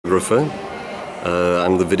cinematographer.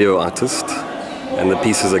 I'm the video artist, and the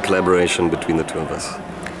piece is a collaboration between the two of us.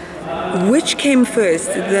 Which came first,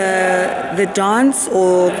 the dance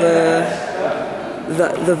or the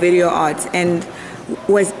video art? And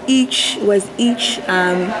was each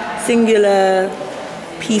singular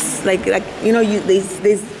piece like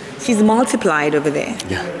she's multiplied over there?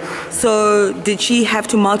 Yeah. So did she have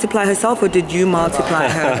to multiply herself, or did you multiply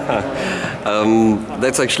her?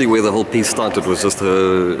 That's actually where the whole piece started. Was just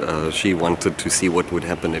her. She wanted to see what would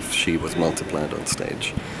happen if she was multiplied on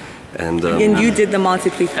stage. And you did the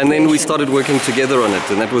multiplication. And then we started working together on it,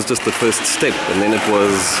 and that was just the first step. And then it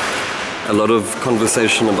was a lot of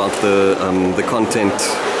conversation about the content,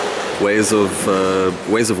 ways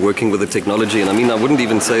of working with the technology. And I mean, I wouldn't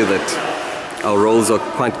even say that our roles are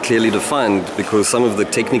quite clearly defined, because some of the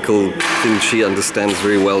technical things she understands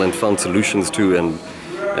very well and found solutions to, and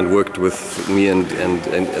worked with me, and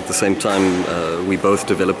at the same time we both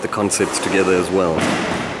developed the concepts together as well.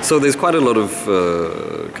 So there's quite a lot of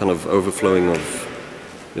kind of overflowing of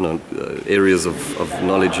areas of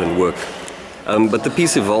knowledge and work. But the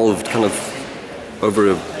piece evolved kind of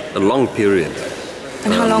over a long period.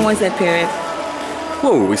 And how long was that period?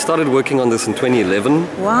 Whoa, we started working on this in 2011.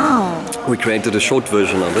 Wow. We created a short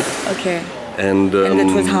version of it. Okay. And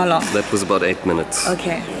that was how long? That was about 8 minutes.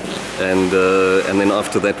 Okay. And then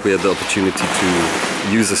after that we had the opportunity to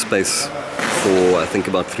use a space for I think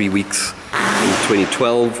about 3 weeks in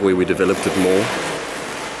 2012, where we developed it more.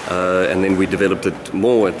 And then we developed it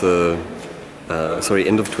more at the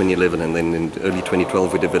end of 2011, and then in early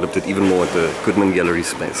 2012 we developed it even more at the Goodman Gallery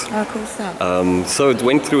space. Oh, cool stuff. So it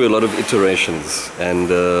went through a lot of iterations, and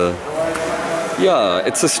yeah,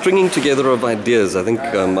 it's a stringing together of ideas. I think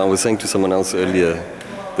I was saying to someone else earlier,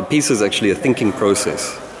 the piece is actually a thinking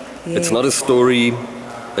process. Yes. It's not a story,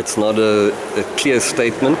 it's not a clear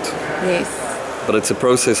statement. Yes. But it's a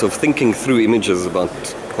process of thinking through images about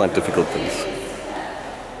quite difficult things.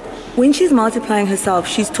 When she's multiplying herself,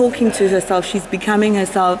 she's talking to herself, she's becoming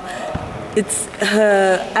herself. It's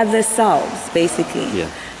her other selves, basically. Yeah.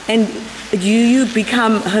 And you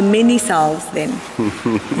become her many selves then.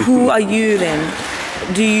 Who are you then?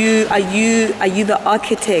 Are you the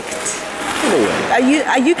architect? In a way.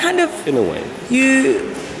 Are you kind of... In a way. You...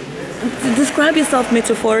 Describe yourself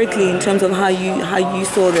metaphorically in terms of how you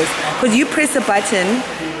saw this. Because you press a button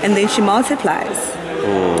and then she multiplies.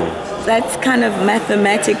 That's kind of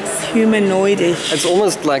mathematics, humanoid-ish. It's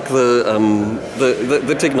almost like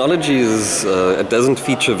the technology is it doesn't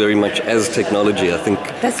feature very much as technology. I think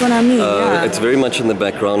that's what I mean. Yeah. It's very much in the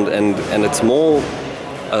background, and it's more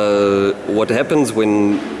what happens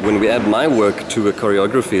when we add my work to a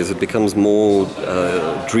choreography is it becomes more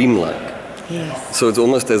dreamlike. Yes. So it's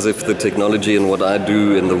almost as if the technology and what I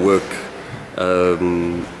do in the work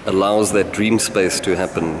allows that dream space to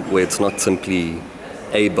happen, where it's not simply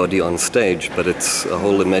a body on stage, but it's a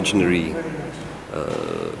whole imaginary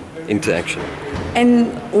interaction.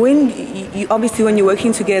 And when you're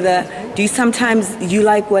working together, do you sometimes you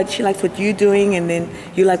like what she likes what you're doing, and then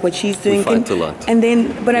you like what she's doing? We fight a lot. And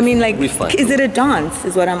then, but I mean, like, is it a dance?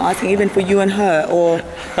 Is what I'm asking, even for you and her, or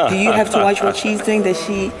do you have to watch what she's doing? Does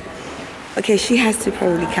she? Okay, she has to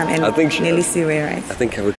probably come and nearly see where, right? I think I would